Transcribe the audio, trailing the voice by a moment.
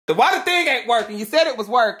Why the thing ain't working? You said it was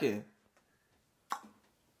working.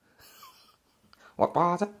 What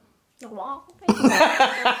was it?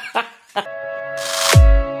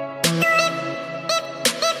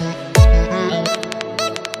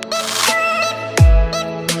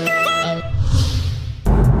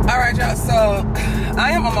 Alright, y'all, so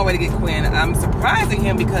I am on my way to get Quinn. I'm surprising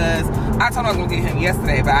him because I told him I was gonna get him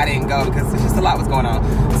yesterday, but I didn't go because it's just a lot was going on.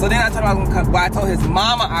 So then I told him I was gonna come. Well, I told his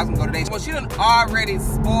mama I was gonna go today. Well, she done already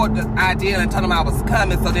spoiled the idea and told him I was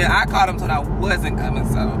coming. So then I called him told I wasn't coming.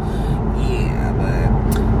 So yeah,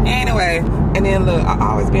 but anyway. And then look, I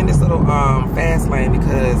always been in this little fast lane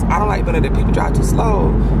because I don't like when the people drive too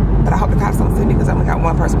slow. But I hope the cops don't see me because I only got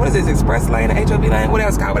one person. What is this? Express lane, the HOV lane,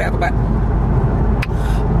 whatever, Scott, whatever. But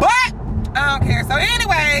I don't care. So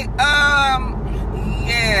anyway,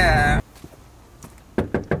 yeah.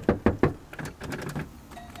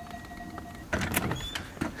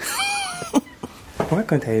 What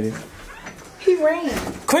Quintavious? He ran.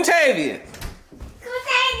 Quintavious!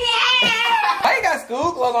 Why you got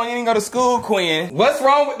school clothes on? You didn't go to school, Quinn. What's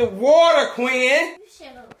wrong with the water, Quinn?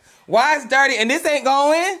 Shut up. Why it's dirty and this ain't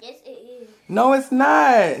going? Yes, it is. No, it's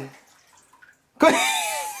not. Quinn.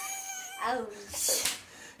 Ouch.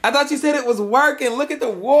 I thought you said it was working. Look at the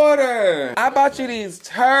water. I bought you these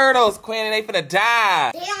turtles, Quinn, and they finna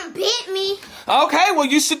die. They done bit me. Okay, well,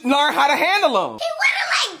 you should learn how to handle them. He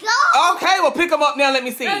wouldn't let go. Okay, well, pick them up now. Let me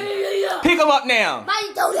see. Pick them up now. Why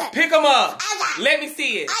you do that? Pick them up. Let me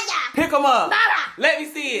see it. Pick them up. Let me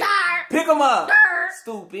see it. Pick them up.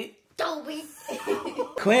 Stupid. Stupid.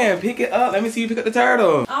 Quinn, pick it up. Let me see you pick up the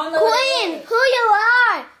turtle. Quinn, who you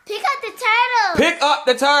are? Pick up the turtle. Pick up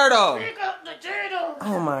the turtle. Pick up the turtle.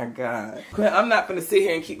 Oh my God. Quinn, I'm not gonna sit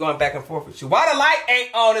here and keep going back and forth with you. Why the light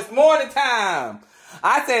ain't on? It's morning time.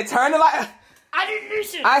 I said turn the light. I didn't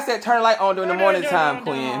listen. I said turn the light on during the morning time,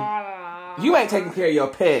 Quinn. You ain't taking care of your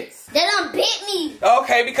pets. They done bit me.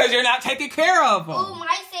 Okay, because you're not taking care of them. Oh,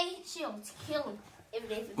 Maya said she'll kill him if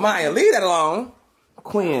they forget. Maya, leave that alone.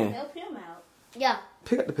 Quinn. Help him out. Yeah.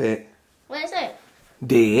 Pick up the pet. What is it?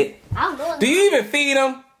 Dead. I'm doing Do you even feed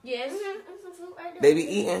them? Yes. They be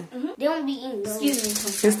eating? They don't be eating. Excuse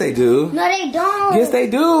me. Yes, they do. No, they don't. Yes, they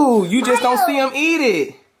do. You just don't see them eat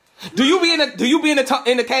it. Do you be in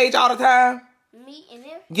the cage all the time? Me in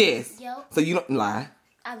there? Yes. Yo. So you don't lie.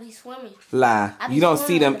 I be swimming. Lie. You don't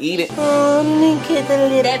see them eat it. That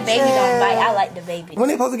baby don't bite. I like the baby. When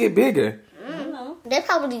they supposed to get bigger? They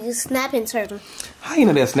probably just snapping turtle. How you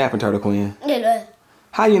know they're snapping turtle, Quinn? Yeah.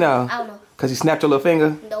 How you know? I don't know. Cause you snapped your little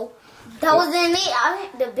finger? Nope. That wasn't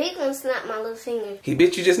it. The big one snapped my little finger. He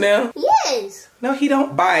bit you just now? Yes. No, he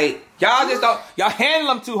don't bite. Y'all just don't. Y'all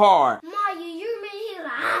handle him too hard. Maya, you made him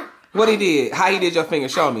like. What he did? How he did your finger?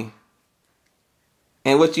 Show me.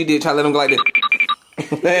 And what you did? Try to let him go like this. I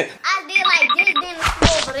did like this, then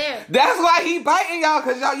it's over there. That's why he biting y'all,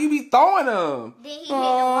 cause y'all you be throwing them. Then he hit the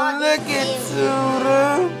wall. Look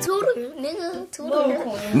at Tudor. Tudor, nigga. Tudor.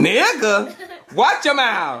 Nigga, watch your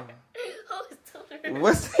mouth.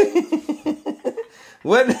 What's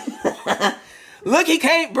what? Look, he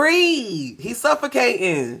can't breathe. He's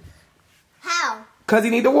suffocating. How? Cause he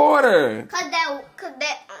need the water.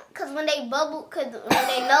 Cause when they bubble, when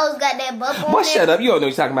their nose got that bubble on Boy, it. shut up. You don't know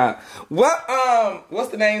what you're talking about. What's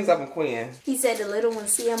the names of them, Quinn? He said the little one,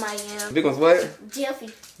 CMIM. Big one's what?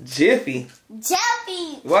 Jeffy. Jiffy.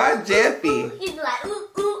 Jeffy. Why Jeffy? He's like, ooh,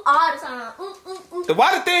 ooh, all the time. Ooh, ooh, ooh.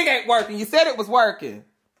 Why the thing ain't working? You said it was working.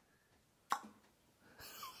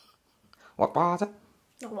 What was it?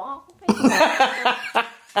 I'm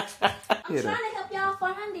trying to help y'all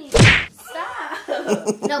find it.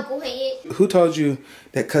 Stop. No, go ahead. Who told you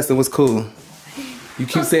that cussing was cool? You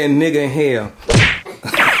keep saying nigga in hell.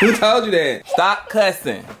 Who told you that? Stop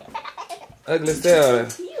cussing. Ugly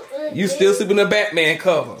self. You still sleeping in the Batman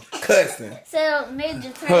cover. Cussing. So,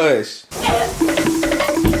 Major Turn. Hush.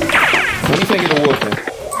 Let me take you to whooping.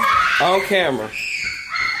 On camera.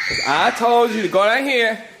 'Cause I told you to go down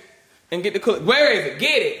here and get the cook. Where is it?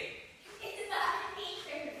 Get it.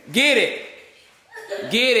 Get it.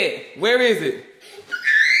 Get it. Where is it?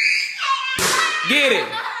 Get it.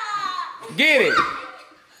 Get it.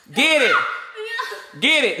 Get it.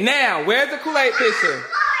 Get it. Now, where's the Kool-Aid picture?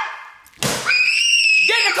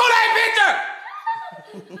 Get the Kool-Aid picture!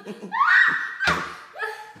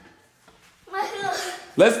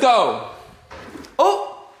 Let's go.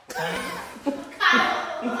 Oh.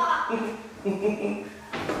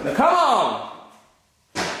 Now come on.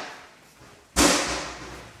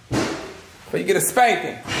 But you get a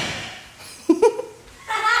spanking.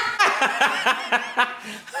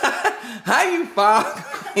 How you fall?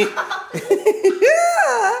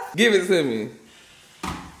 Give it to me.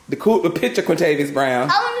 The picture, Quintavious Brown.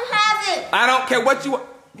 I want to I don't care what you want.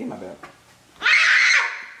 Give me my belt.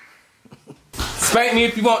 Spank me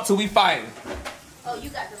if you want to. We fighting. Oh, you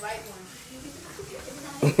got the right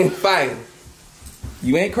one. Fighting.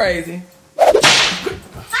 You ain't crazy.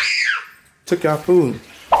 Took y'all food.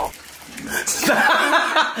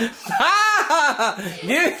 Stop! Stop!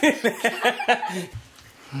 Get it.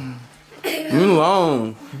 You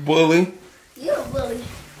alone, bully. You a bully.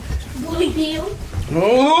 Bully Bill.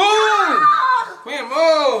 Move! Quinn,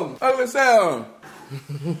 move! Ugly sound.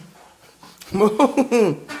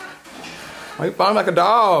 Move! Why you falling like a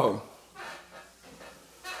dog?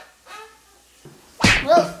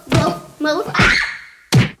 Move.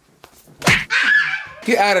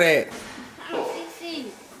 Get out of that.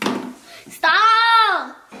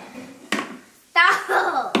 Stop!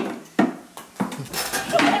 Stop!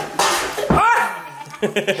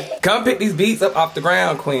 Come pick these beats up off the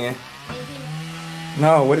ground, Quinn.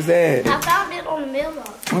 No, what is that? I found it on the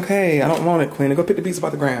mailbox. Okay, I don't want it, Quinn. Go pick the beats up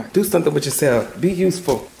off the ground. Do something with yourself. Be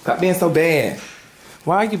useful. Stop being so bad.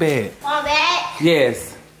 Why are you bad? I'm bad?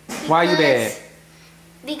 Yes. Why are you bad?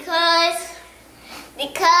 Because can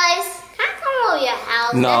I come over your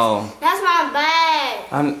house? No. That's my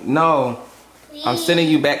bag. No. Please. I'm sending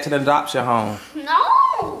you back to the adoption home.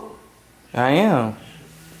 No. I am.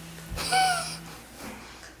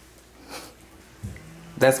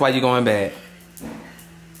 That's why you're going bad.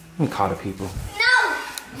 Let me call the people. No.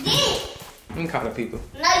 Yeah. Let me call the people.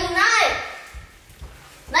 No, you're not.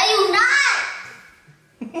 No, you're not.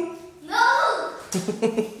 No.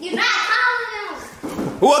 You're not calling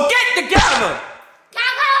them. Well, get together.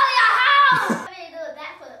 Gotta go to your house. I'm ready to do a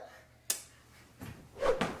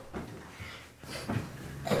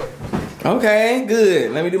backflip. Okay,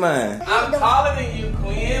 good. Let me do mine. I'm taller than you,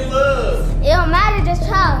 Quinn. Look. It don't matter, just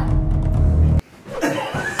try.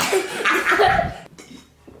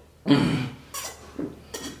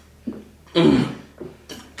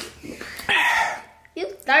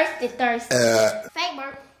 You thirsty. Fake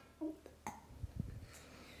burp.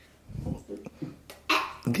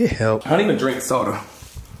 Get help. I don't even drink soda.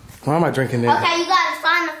 Why am I drinking that? Okay, you gotta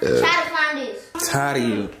try to find this. Tired of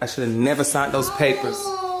you. I should have never signed those papers.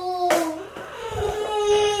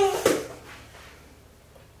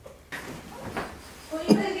 Where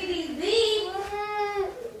you gonna get these beads?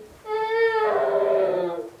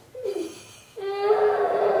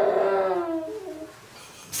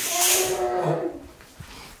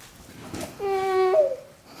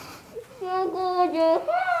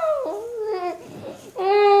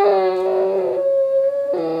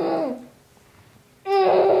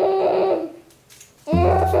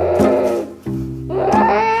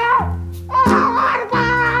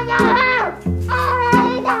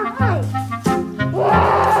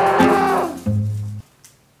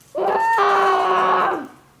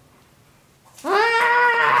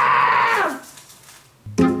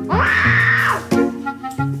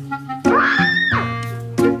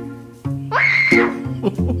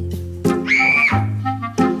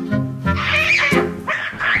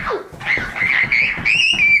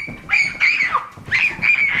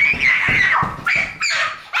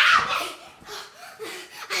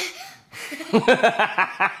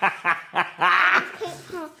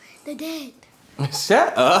 The dead.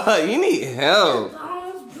 Shut up. You need help.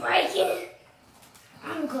 Bones breaking.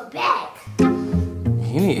 I'm gonna go back.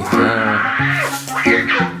 You need help.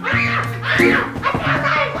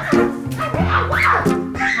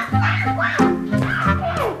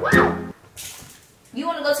 You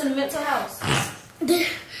wanna go to the mental house? The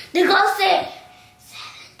ghost said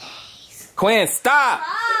 7 days. Quinn, stop.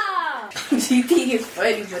 You think it's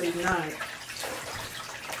funny, but it's not.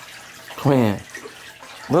 Quinn,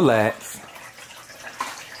 relax.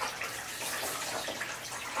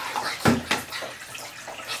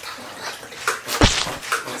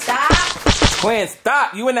 Stop. Quinn,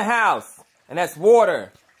 stop. You in the house. And that's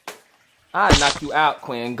water. I'll knock you out,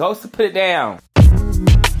 Quinn. Go put it down.